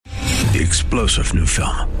The explosive new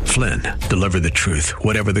film, Flynn, deliver the truth,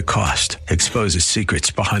 whatever the cost, exposes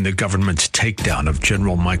secrets behind the government's takedown of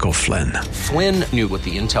General Michael Flynn. Flynn knew what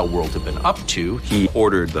the intel world had been up to. He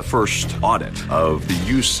ordered the first audit of the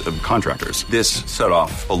use of contractors. This set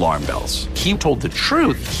off alarm bells. He told the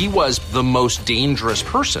truth. He was the most dangerous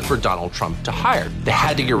person for Donald Trump to hire. They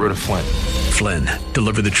had to get rid of Flynn. Flynn,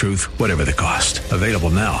 deliver the truth, whatever the cost. Available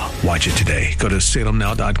now. Watch it today. Go to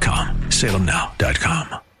salemnow.com.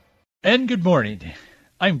 salemnow.com. And good morning.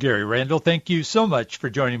 I'm Gary Randall. Thank you so much for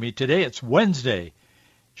joining me today. It's Wednesday,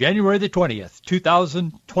 January the 20th,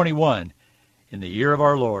 2021, in the year of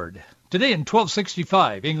our Lord. Today in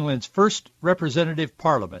 1265, England's first representative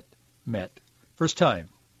parliament met. First time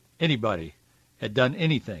anybody had done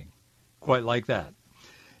anything quite like that.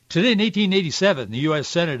 Today in 1887, the U.S.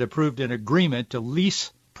 Senate approved an agreement to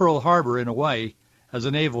lease Pearl Harbor in Hawaii as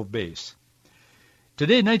a naval base.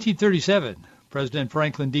 Today in 1937, President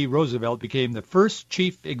Franklin D. Roosevelt became the first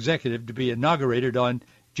chief executive to be inaugurated on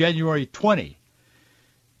January 20.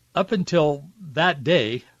 Up until that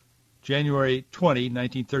day, January 20,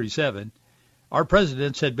 1937, our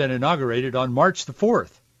presidents had been inaugurated on March the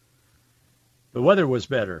 4th. The weather was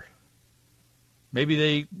better. Maybe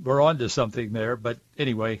they were onto something there, but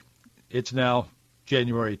anyway, it's now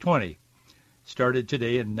January 20. Started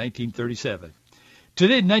today in 1937.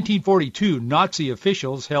 Today in 1942, Nazi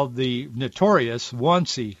officials held the notorious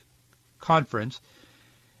Wannsee Conference.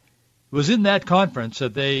 It was in that conference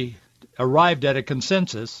that they arrived at a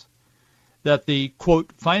consensus that the,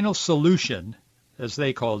 quote, final solution, as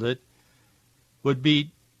they called it, would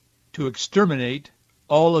be to exterminate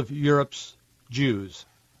all of Europe's Jews.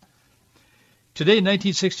 Today in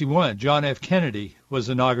 1961, John F. Kennedy was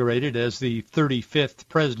inaugurated as the 35th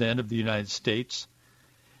President of the United States.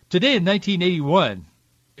 Today in 1981,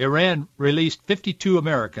 Iran released 52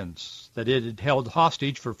 Americans that it had held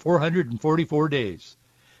hostage for 444 days,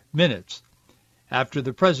 minutes after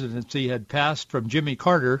the presidency had passed from Jimmy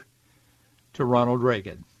Carter to Ronald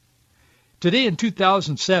Reagan. Today in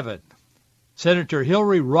 2007, Senator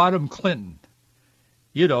Hillary Rodham Clinton,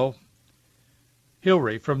 you know,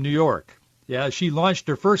 Hillary from New York, she launched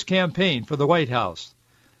her first campaign for the White House.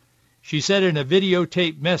 She said in a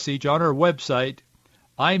videotape message on her website,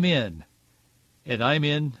 "I'm in, and I'm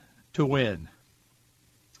in to win."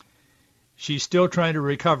 She's still trying to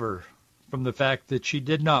recover from the fact that she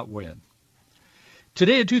did not win.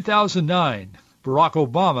 Today in 2009, Barack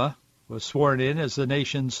Obama was sworn in as the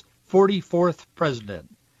nation's 44th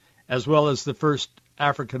president, as well as the first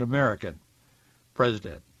African-American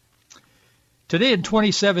president. Today in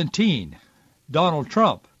 2017, Donald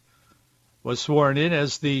Trump was sworn in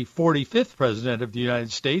as the 45th president of the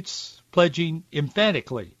United States, pledging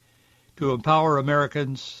emphatically to empower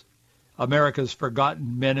America's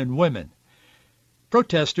forgotten men and women.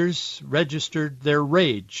 Protesters registered their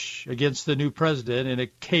rage against the new president in a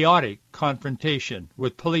chaotic confrontation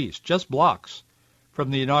with police just blocks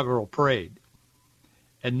from the inaugural parade.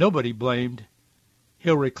 And nobody blamed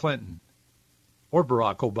Hillary Clinton or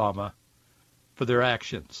Barack Obama for their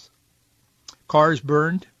actions. Cars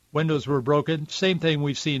burned, windows were broken, same thing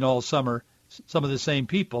we've seen all summer, some of the same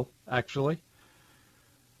people, actually.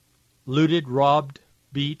 Looted, robbed,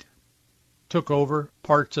 beat, took over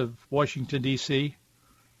parts of Washington, D.C.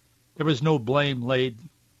 There was no blame laid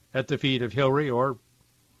at the feet of Hillary or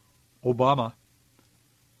Obama.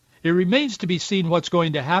 It remains to be seen what's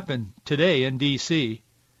going to happen today in D.C.,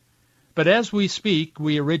 but as we speak,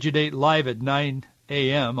 we originate live at 9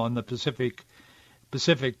 a.m. on the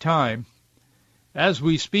Pacific time. As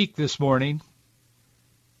we speak this morning,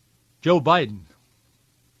 Joe Biden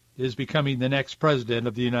is becoming the next president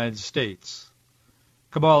of the United States.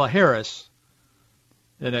 Kamala Harris,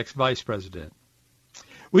 the next vice president.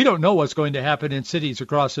 We don't know what's going to happen in cities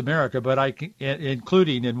across America,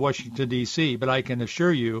 including in Washington, D.C., but I can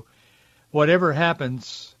assure you, whatever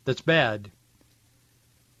happens that's bad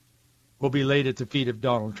will be laid at the feet of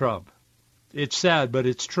Donald Trump. It's sad, but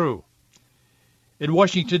it's true. In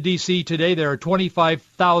Washington, D.C. today, there are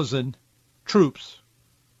 25,000 troops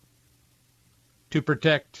to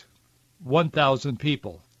protect 1,000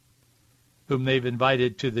 people whom they've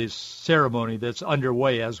invited to this ceremony that's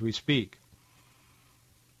underway as we speak.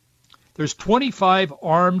 There's 25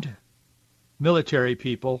 armed military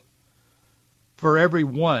people for every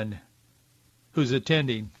one who's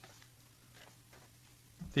attending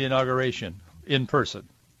the inauguration in person.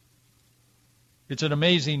 It's an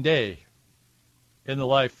amazing day in the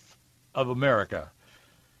life of America.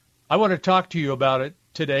 I want to talk to you about it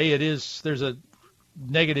today. There's a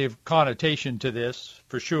negative connotation to this,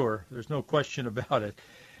 for sure. There's no question about it.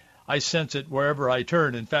 I sense it wherever I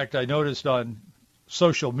turn. In fact, I noticed on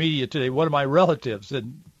social media today. One of my relatives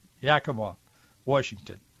in Yakima,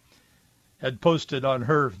 Washington, had posted on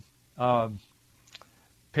her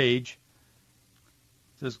page,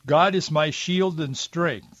 says, God is my shield and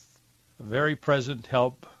strength, a very present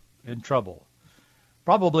help in trouble.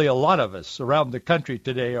 Probably a lot of us around the country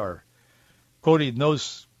today are quoting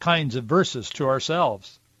those kinds of verses to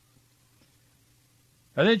ourselves.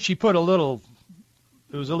 And then she put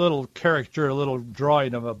it was a little caricature, a little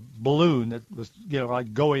drawing of a balloon that was,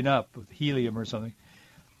 like going up with helium or something.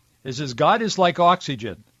 It says, God is like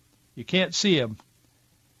oxygen. You can't see him,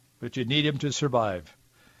 but you need him to survive.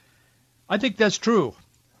 I think that's true.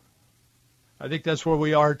 I think that's where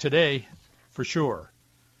we are today, for sure.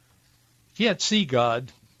 You can't see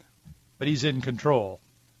God, but he's in control.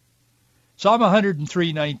 Psalm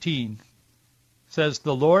 103:19 says,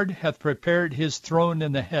 the Lord hath prepared his throne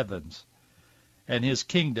in the heavens, and his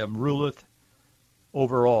kingdom ruleth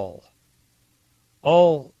over all.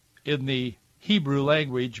 All in the Hebrew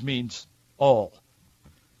language means all.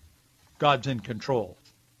 God's in control,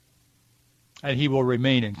 and he will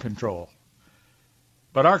remain in control.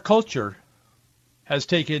 But our culture has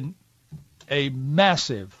taken a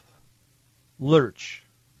massive lurch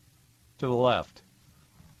to the left.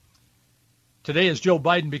 Today, as Joe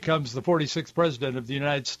Biden becomes the 46th president of the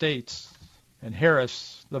United States and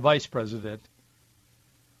Harris the vice president,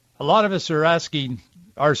 a lot of us are asking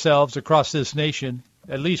ourselves across this nation,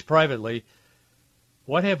 at least privately,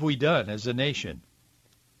 what have we done as a nation?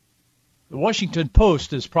 The Washington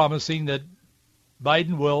Post is promising that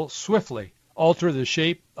Biden will swiftly alter the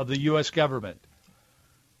shape of the U.S. government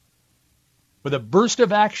with a burst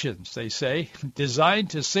of actions, they say,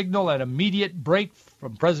 designed to signal an immediate break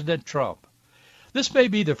from President Trump. This may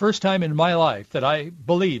be the first time in my life that I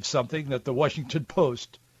believe something that the Washington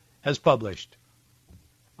Post has published.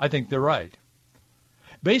 I think they're right.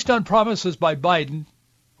 Based on promises by Biden,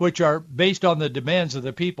 which are based on the demands of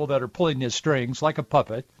the people that are pulling his strings like a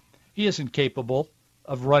puppet, he isn't capable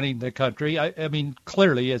of running the country. I mean,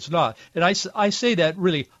 clearly it's not. And I say that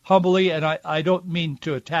really humbly, and I don't mean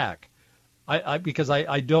to attack, because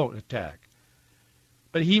I don't attack.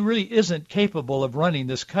 But he really isn't capable of running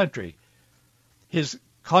this country. His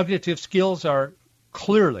cognitive skills are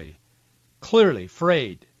clearly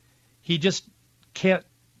frayed. He just can't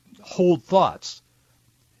hold thoughts.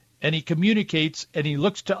 And he communicates and he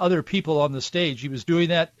looks to other people on the stage. He was doing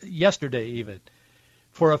that yesterday even,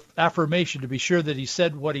 for affirmation to be sure that he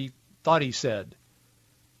said what he thought he said.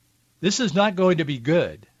 This is not going to be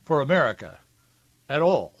good for America at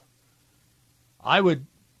all. I would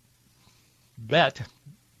bet,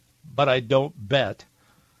 but I don't bet,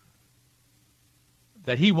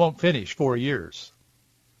 that he won't finish 4 years.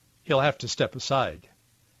 He'll have to step aside.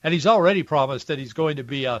 And he's already promised that he's going to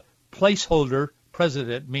be a placeholder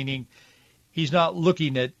president, meaning he's not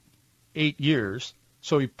looking at 8 years,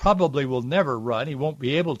 so he probably will never run. He won't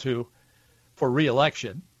be able to for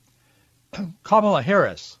re-election. Kamala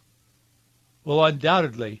Harris will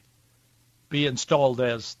undoubtedly be installed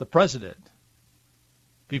as the president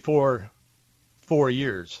before 4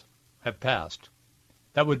 years have passed.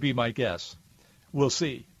 That would be my guess. We'll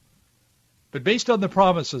see. But based on the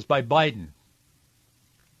promises by Biden,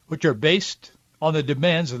 which are based on the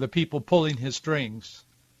demands of the people pulling his strings,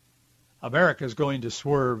 America is going to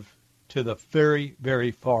swerve to the very,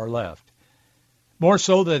 very far left. More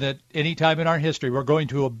so than at any time in our history, we're going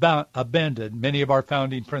to abandon many of our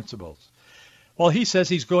founding principles. While he says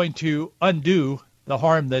he's going to undo the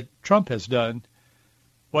harm that Trump has done,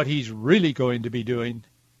 what he's really going to be doing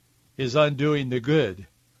is undoing the good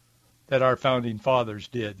that our founding fathers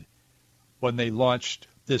did when they launched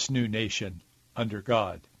this new nation under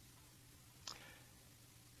God.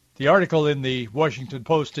 The article in the Washington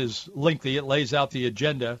Post is lengthy. It lays out the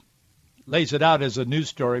agenda, lays it out as a news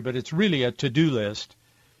story, but it's really a to-do list.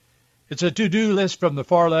 It's a to-do list from the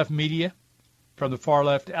far left media, from the far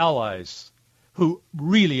left allies who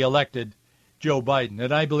really elected Joe Biden.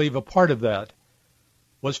 And I believe a part of that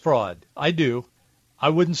was fraud. I do. I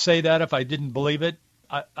wouldn't say that if I didn't believe it.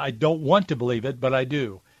 I don't want to believe it, but I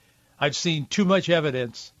do. I've seen too much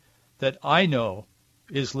evidence that I know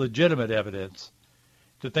is legitimate evidence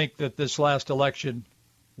to think that this last election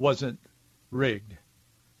wasn't rigged.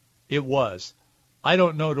 It was. I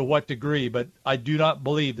don't know to what degree, but I do not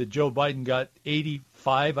believe that Joe Biden got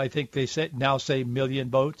 85, I think they now say million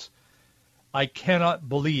votes. I cannot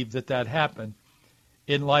believe that that happened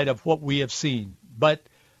in light of what we have seen. But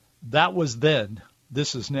that was then.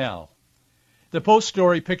 This is now. The Post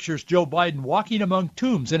story pictures Joe Biden walking among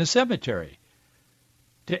tombs in a cemetery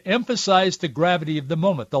to emphasize the gravity of the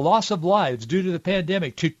moment, the loss of lives due to the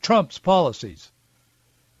pandemic, to Trump's policies.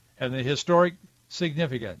 And the historic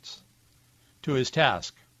significance to his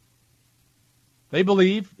task. They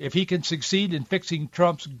believe if he can succeed in fixing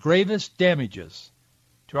Trump's gravest damages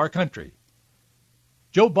to our country,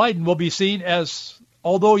 Joe Biden will be seen as,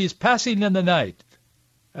 although he's passing in the night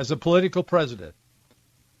as a political president,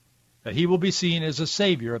 that he will be seen as a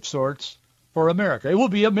savior of sorts for America. It will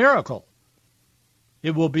be a miracle.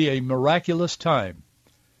 It will be a miraculous time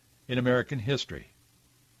in American history.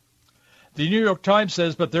 The New York Times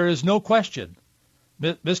says, but there is no question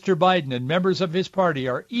Mr. Biden and members of his party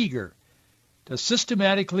are eager to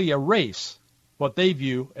systematically erase what they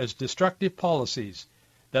view as destructive policies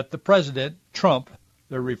that the President, Trump,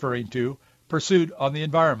 they're referring to, pursued on the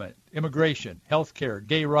environment, immigration, health care,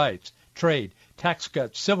 gay rights, trade, tax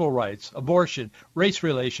cuts, civil rights, abortion, race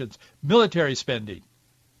relations, military spending,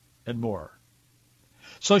 and more.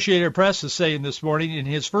 Associated Press is saying this morning, in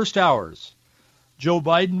his first hours, Joe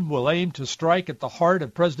Biden will aim to strike at the heart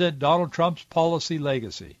of President Donald Trump's policy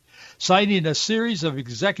legacy, signing a series of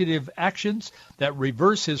executive actions that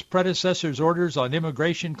reverse his predecessor's orders on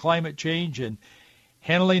immigration, climate change, and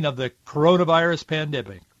handling of the coronavirus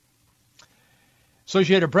pandemic.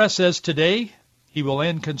 Associated Press says today he will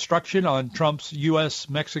end construction on Trump's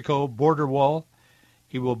U.S.-Mexico border wall.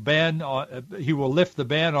 He will lift the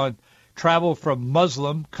ban on travel from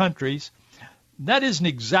Muslim countries. That isn't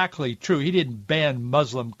exactly true. He didn't ban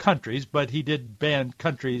Muslim countries, but he did ban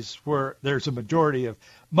countries where there's a majority of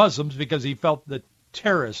Muslims because he felt the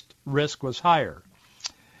terrorist risk was higher.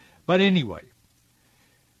 But anyway,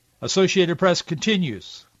 Associated Press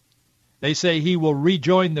continues. They say he will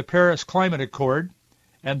rejoin the Paris Climate Accord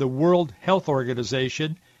and the World Health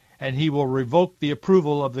Organization, and he will revoke the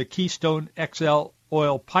approval of the Keystone XL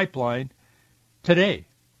oil pipeline today.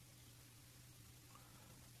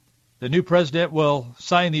 The new president will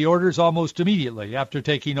sign the orders almost immediately after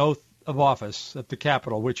taking oath of office at the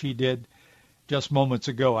Capitol, which he did just moments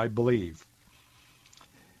ago, I believe.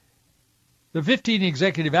 The 15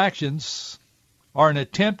 executive actions are an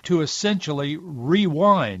attempt to essentially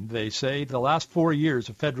rewind, they say, the last 4 years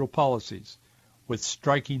of federal policies with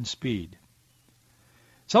striking speed.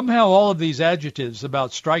 Somehow all of these adjectives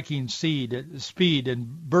about striking speed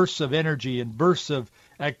and bursts of energy and bursts of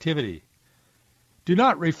activity do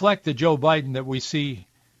not reflect the Joe Biden that we see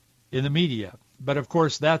in the media. But, of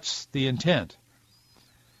course, that's the intent.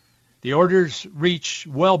 The orders reach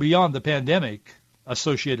well beyond the pandemic,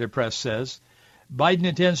 Associated Press says. Biden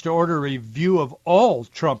intends to order a review of all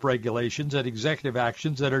Trump regulations and executive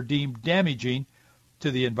actions that are deemed damaging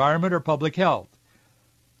to the environment or public health.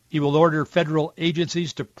 He will order federal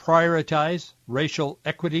agencies to prioritize racial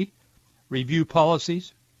equity, review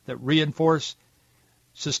policies that reinforce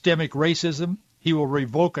systemic racism. He will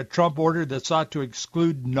revoke a Trump order that sought to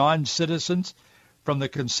exclude non-citizens from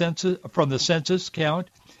the census count,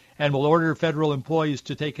 and will order federal employees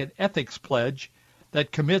to take an ethics pledge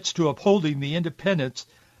that commits to upholding the independence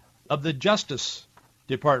of the Justice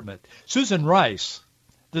Department. Susan Rice,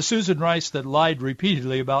 the Susan Rice that lied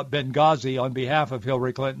repeatedly about Benghazi on behalf of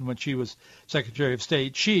Hillary Clinton when she was Secretary of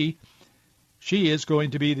State, she is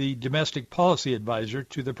going to be the domestic policy advisor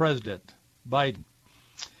to the President, Biden.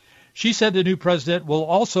 She said the new president will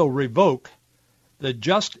also revoke the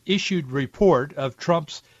just-issued report of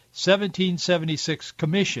Trump's 1776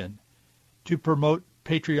 commission to promote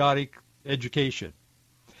patriotic education.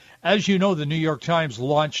 As you know, the New York Times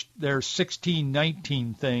launched their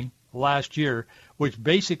 1619 thing last year, which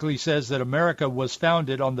basically says that America was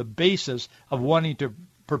founded on the basis of wanting to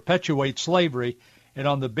perpetuate slavery and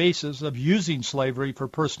on the basis of using slavery for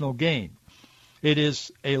personal gain. It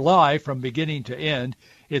is a lie from beginning to end.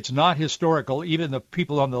 It's not historical. Even the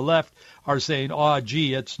people on the left are saying,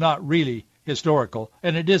 it's not really historical.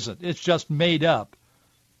 And it isn't. It's just made up.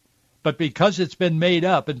 But because it's been made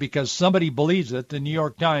up and because somebody believes it, the New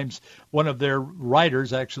York Times, one of their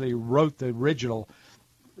writers actually wrote the original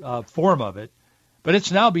form of it. But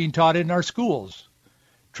it's now being taught in our schools.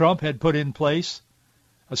 Trump had put in place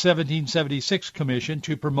a 1776 commission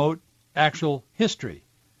to promote actual history,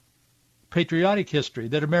 patriotic history,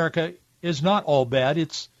 that America is not all bad.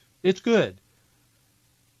 It's good.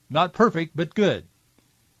 Not perfect, but good.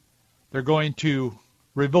 They're going to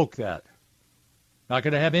revoke that. Not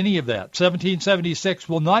going to have any of that. 1776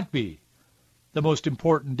 will not be the most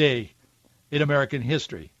important day in American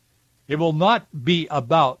history. It will not be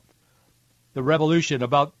about the revolution,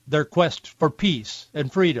 about their quest for peace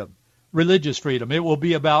and freedom, religious freedom. It will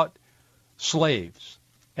be about slaves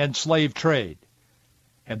and slave trade.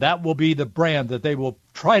 And that will be the brand that they will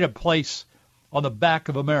try to place on the back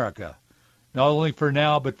of America, not only for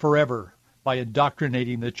now but forever, by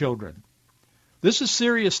indoctrinating the children. This is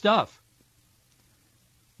serious stuff.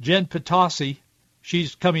 Jen Petosi,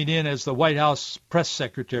 She's coming in as the White House press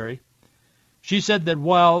secretary. She said that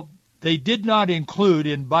while they did not include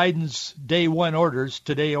in Biden's day one orders,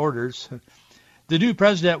 today orders, the new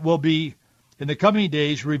president will be, in the coming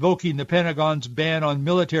days, revoking the Pentagon's ban on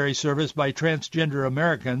military service by transgender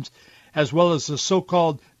Americans, as well as the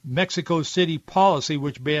so-called Mexico City policy,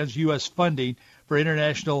 which bans U.S. funding for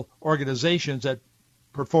international organizations that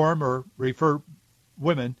perform or refer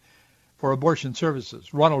women for abortion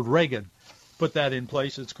services. Ronald Reagan put that in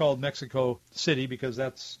place. It's called Mexico City because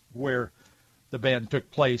that's where the ban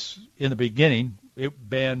took place in the beginning. It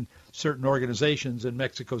banned certain organizations in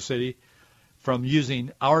Mexico City from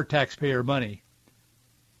using our taxpayer money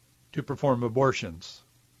to perform abortions.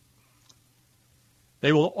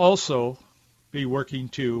 They will also be working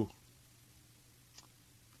to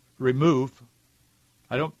remove,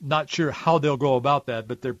 not sure how they'll go about that,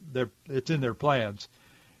 but it's in their plans,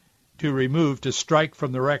 to strike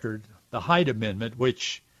from the record the Hyde Amendment,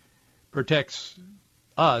 which protects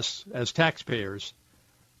us as taxpayers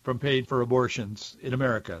from paying for abortions in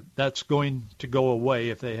America. That's going to go away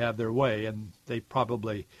if they have their way, and they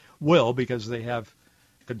probably will because they have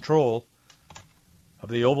control of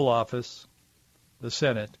the Oval Office, the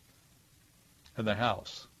Senate, and the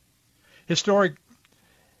House. Historian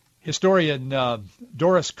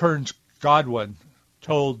Doris Kearns Godwin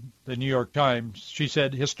told the New York Times, she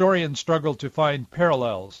said, historians struggle to find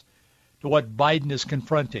parallels to what Biden is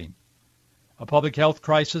confronting, a public health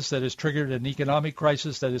crisis that has triggered an economic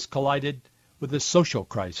crisis that has collided with a social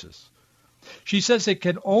crisis. She says it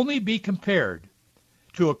can only be compared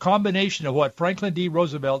to a combination of what Franklin D.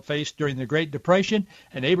 Roosevelt faced during the Great Depression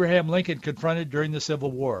and Abraham Lincoln confronted during the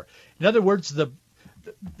Civil War. In other words,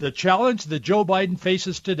 the challenge that Joe Biden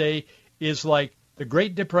faces today is like the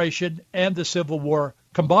Great Depression and the Civil War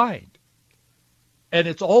combined. And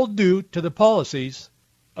it's all due to the policies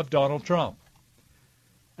of Donald Trump.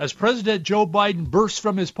 As President Joe Biden bursts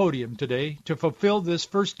from his podium today to fulfill this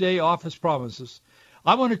first day office promises,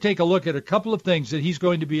 I want to take a look at a couple of things that he's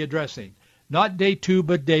going to be addressing. Not day two,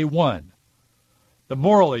 but day one. The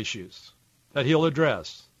moral issues that he'll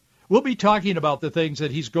address. We'll be talking about the things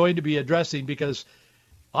that he's going to be addressing because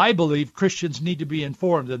I believe Christians need to be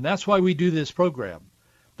informed, and that's why we do this program.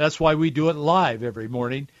 That's why we do it live every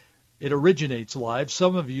morning. It originates live.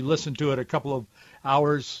 Some of you listen to it a couple of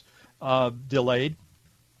hours delayed,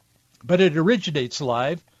 but it originates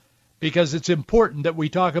live because it's important that we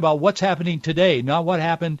talk about what's happening today, not what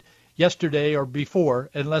happened yesterday or before,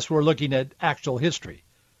 unless we're looking at actual history.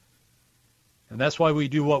 And that's why we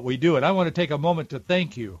do what we do. And I want to take a moment to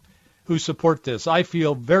thank you who support this. I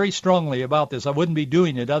feel very strongly about this. I wouldn't be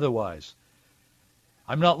doing it otherwise.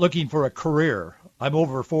 I'm not looking for a career. I'm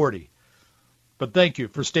over 40. But thank you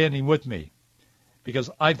for standing with me because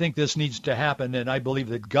I think this needs to happen, and I believe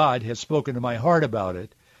that God has spoken to my heart about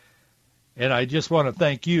it. And I just want to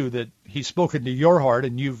thank you that he's spoken to your heart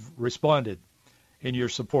and you've responded in your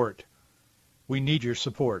support. We need your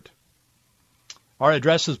support. Our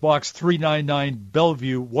address is Box 399,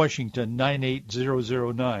 Bellevue, Washington,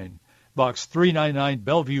 98009. Box 399,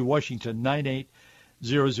 Bellevue, Washington,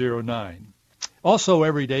 98009. Also,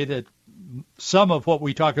 every day that some of what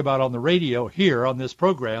we talk about on the radio here on this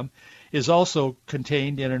program is also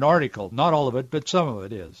contained in an article. Not all of it, but some of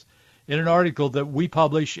it is. In an article that we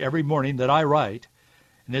publish every morning that I write,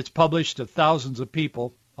 and it's published to thousands of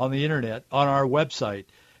people on the internet on our website,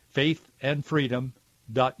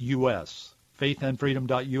 faithandfreedom.us.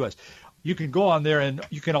 faithandfreedom.us. You can go on there and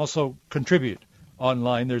you can also contribute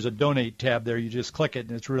online. There's a donate tab there. You just click it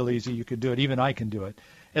and it's real easy. You can do it. Even I can do it.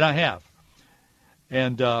 And I have.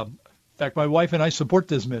 And in fact, my wife and I support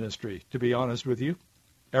this ministry, to be honest with you,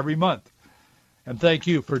 every month. And thank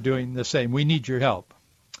you for doing the same. We need your help.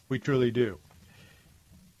 We truly do.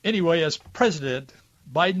 Anyway, as president,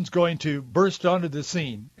 Biden's going to burst onto the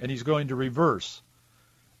scene and he's going to reverse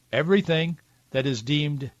everything that is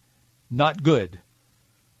deemed not good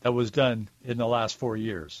that was done in the last 4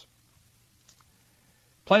 years.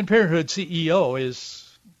 Planned Parenthood CEO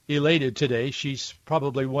is elated today. She's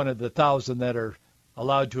probably one of the 1,000 that are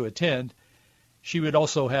allowed to attend. She would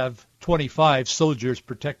also have 25 soldiers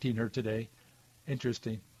protecting her today.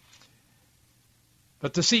 Interesting.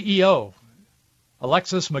 But the CEO,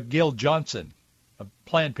 Alexis McGill Johnson of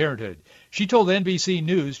Planned Parenthood, she told NBC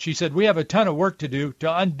News, she said, we have a ton of work to do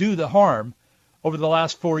to undo the harm over the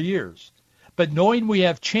last 4 years. But knowing we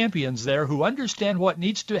have champions there who understand what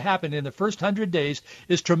needs to happen in the first 100 days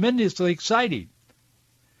is tremendously exciting.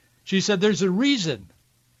 She said there's a reason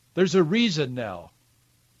now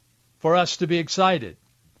for us to be excited.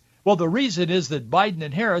 Well, the reason is that Biden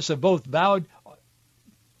and Harris have both vowed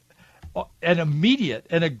an immediate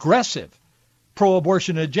and aggressive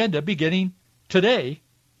pro-abortion agenda beginning today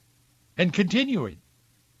and continuing.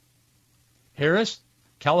 Harris,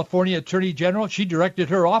 California Attorney General, she directed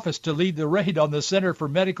her office to lead the raid on the Center for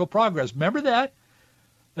Medical Progress. Remember that?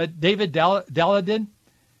 That David Daleiden,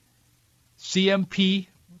 CMP,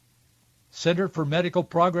 Center for Medical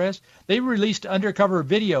Progress, they released undercover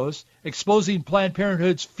videos exposing Planned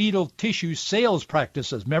Parenthood's fetal tissue sales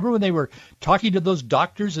practices. Remember when they were talking to those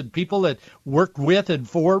doctors and people that worked with and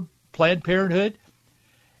for Planned Parenthood?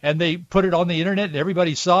 And they put it on the internet and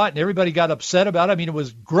everybody saw it and everybody got upset about it. I mean, it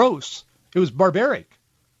was gross. It was barbaric.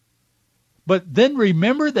 But then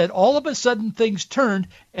remember that all of a sudden things turned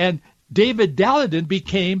and David Daleiden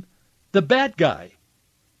became the bad guy.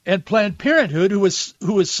 And Planned Parenthood, who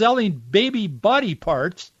was selling baby body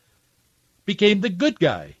parts, became the good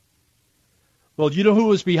guy. Well, do you know who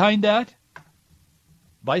was behind that?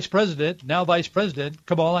 Now Vice President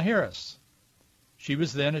Kamala Harris. She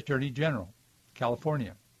was then Attorney General,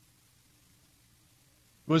 California.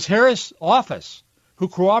 It was Harris' office who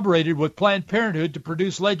cooperated with Planned Parenthood to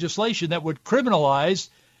produce legislation that would criminalize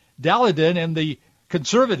Daleiden and the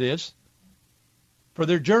conservatives for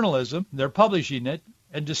their journalism, their publishing it,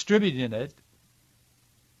 and distributing it,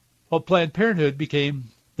 while Planned Parenthood became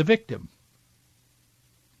the victim.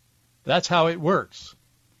 That's how it works.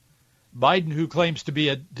 Biden, who claims to be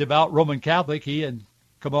a devout Roman Catholic, he and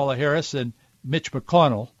Kamala Harris and Mitch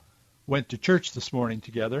McConnell went to church this morning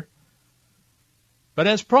together. But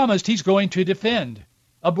as promised, he's going to defend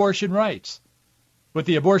abortion rights. With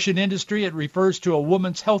the abortion industry, it refers to a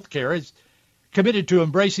woman's health care as committed to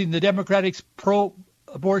embracing the Democrats'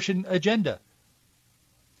 pro-abortion agenda.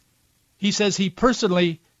 He says he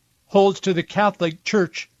personally holds to the Catholic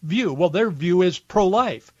Church view. Well, their view is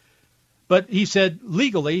pro-life. But he said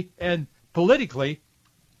legally and politically,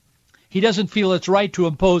 he doesn't feel it's right to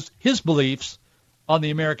impose his beliefs on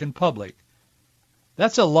the American public.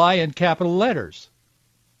 That's a lie in capital letters.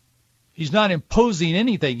 He's not imposing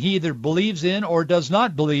anything. He either believes in or does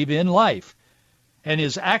not believe in life. And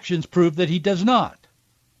his actions prove that he does not.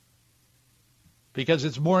 Because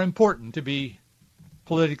it's more important to be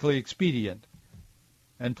politically expedient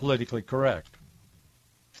and politically correct.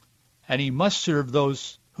 And he must serve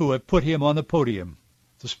those who have put him on the podium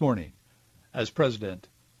this morning as President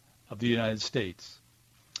of the United States.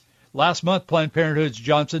 Last month, Planned Parenthood's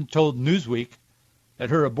Johnson told Newsweek that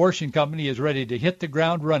her abortion company is ready to hit the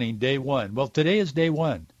ground running day one. Well, today is day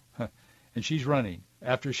one, and she's running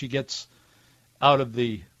after she gets out of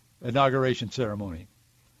the inauguration ceremony.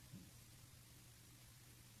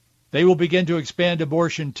 They will begin to expand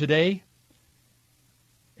abortion today,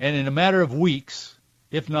 and in a matter of weeks,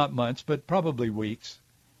 if not months, but probably weeks,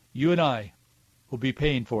 you and I will be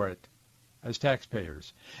paying for it as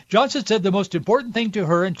taxpayers. Johnson said the most important thing to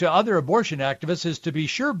her and to other abortion activists is to be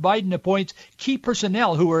sure Biden appoints key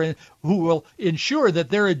personnel who will ensure that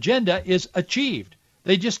their agenda is achieved.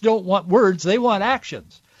 They just don't want words, they want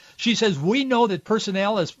actions. She says, we know that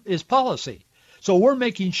personnel is policy. So we're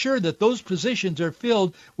making sure that those positions are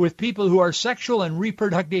filled with people who are sexual and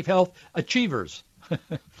reproductive health achievers.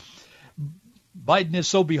 Biden is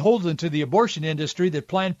so beholden to the abortion industry that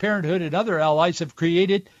Planned Parenthood and other allies have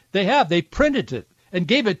created, they printed it and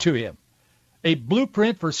gave it to him, a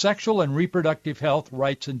blueprint for sexual and reproductive health,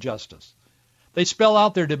 rights, and justice. They spell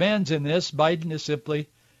out their demands in this. Biden is simply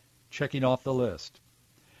checking off the list.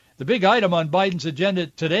 The big item on Biden's agenda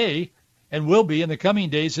today, and will be in the coming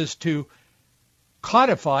days, is to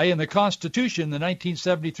codify in the Constitution the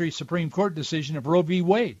 1973 Supreme Court decision of Roe v.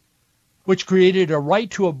 Wade, which created a right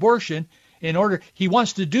to abortion. He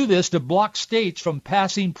wants to do this to block states from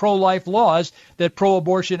passing pro-life laws that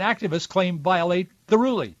pro-abortion activists claim violate the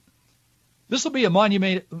ruling. This will be a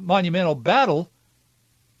monumental battle,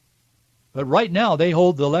 but right now they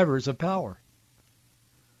hold the levers of power.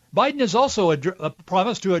 Biden has also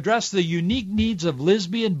promised to address the unique needs of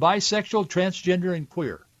lesbian, bisexual, transgender, and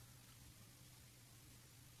queer.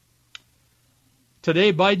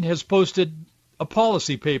 Today, Biden has posted a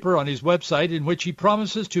policy paper on his website in which he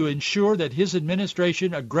promises to ensure that his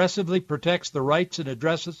administration aggressively protects the rights and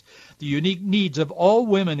addresses the unique needs of all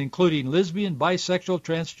women, including lesbian, bisexual,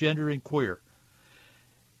 transgender, and queer.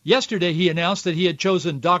 Yesterday, he announced that he had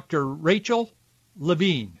chosen Dr. Rachel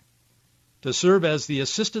Levine to serve as the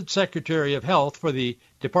Assistant Secretary of Health for the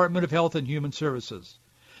Department of Health and Human Services.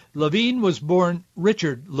 Levine was born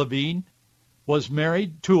Richard Levine, was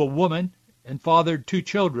married to a woman, and fathered 2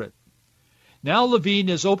 children. Now Levine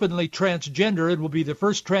is openly transgender and will be the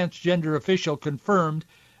first transgender official confirmed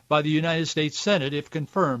by the United States Senate, if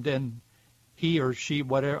confirmed, and he or she,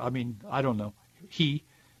 whatever, I don't know, he,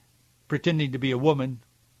 pretending to be a woman,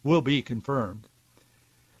 will be confirmed.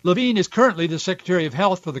 Levine is currently the Secretary of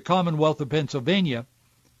Health for the Commonwealth of Pennsylvania,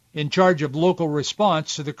 in charge of local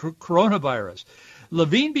response to the coronavirus.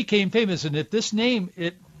 Levine became famous, and if this name,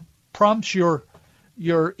 it prompts your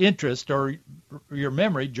interest or your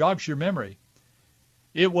memory, jogs your memory.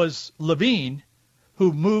 It was Levine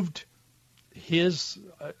who moved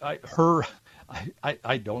her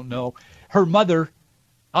mother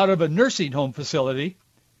out of a nursing home facility,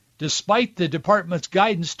 despite the department's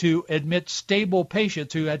guidance to admit stable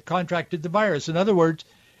patients who had contracted the virus. In other words,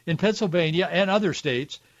 in Pennsylvania and other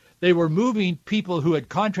states, they were moving people who had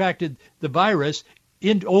contracted the virus,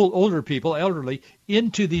 older people, elderly,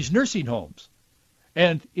 into these nursing homes.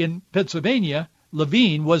 And in Pennsylvania,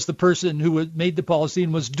 Levine was the person who had made the policy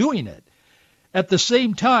and was doing it. At the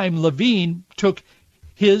same time, Levine took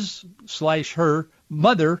his/her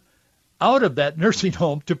mother out of that nursing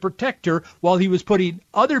home to protect her while he was putting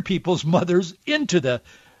other people's mothers into the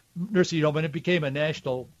nursing home, and it became a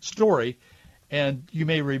national story, and you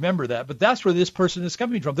may remember that. But that's where this person is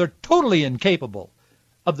coming from. They're totally incapable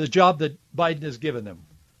of the job that Biden has given them.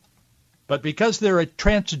 But because they're a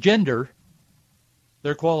transgender,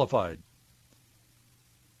 they're qualified.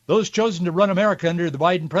 Those chosen to run America under the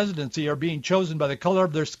Biden presidency are being chosen by the color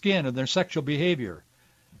of their skin and their sexual behavior,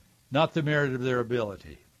 not the merit of their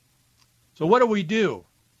ability. So what do?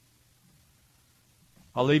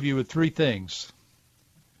 I'll leave you with three things.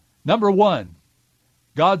 Number one,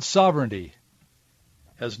 God's sovereignty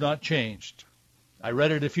has not changed. I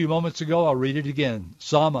read it a few moments ago. I'll read it again.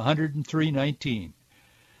 Psalm 103:19.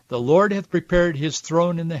 The Lord hath prepared his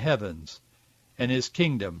throne in the heavens, and his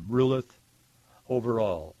kingdom ruleth over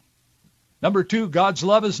all. Number two, God's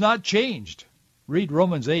love has not changed. Read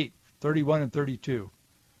Romans 8:31 and 32.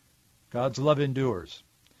 God's love endures.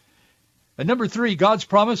 And number three, God's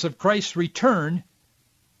promise of Christ's return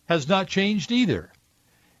has not changed either.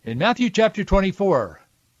 In Matthew chapter 24,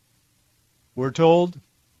 we're told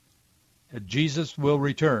that Jesus will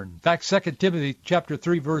return. In fact, 2 Timothy chapter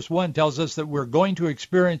 3, verse 1 tells us that we're going to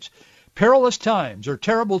experience perilous times or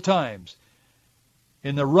terrible times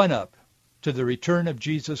in the run-up to the return of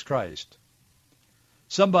Jesus Christ.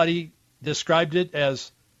 Somebody described it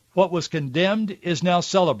as what was condemned is now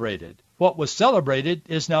celebrated. What was celebrated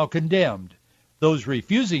is now condemned. Those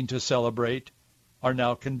refusing to celebrate are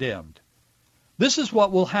now condemned. This is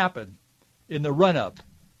what will happen in the run-up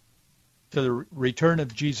to the return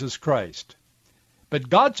of Jesus Christ. But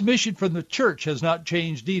God's mission from the church has not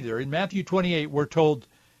changed either. In Matthew 28, we're told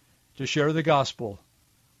to share the gospel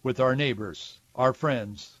with our neighbors, our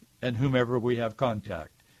friends, and whomever we have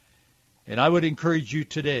contact. And I would encourage you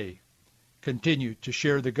today, continue to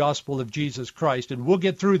share the gospel of Jesus Christ, and we'll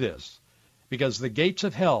get through this, because the gates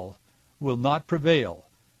of hell will not prevail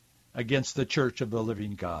against the church of the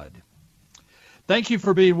living God. Thank you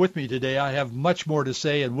for being with me today. I have much more to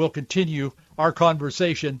say, and we'll continue our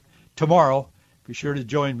conversation tomorrow. Be sure to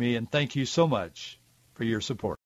join me, and thank you so much for your support.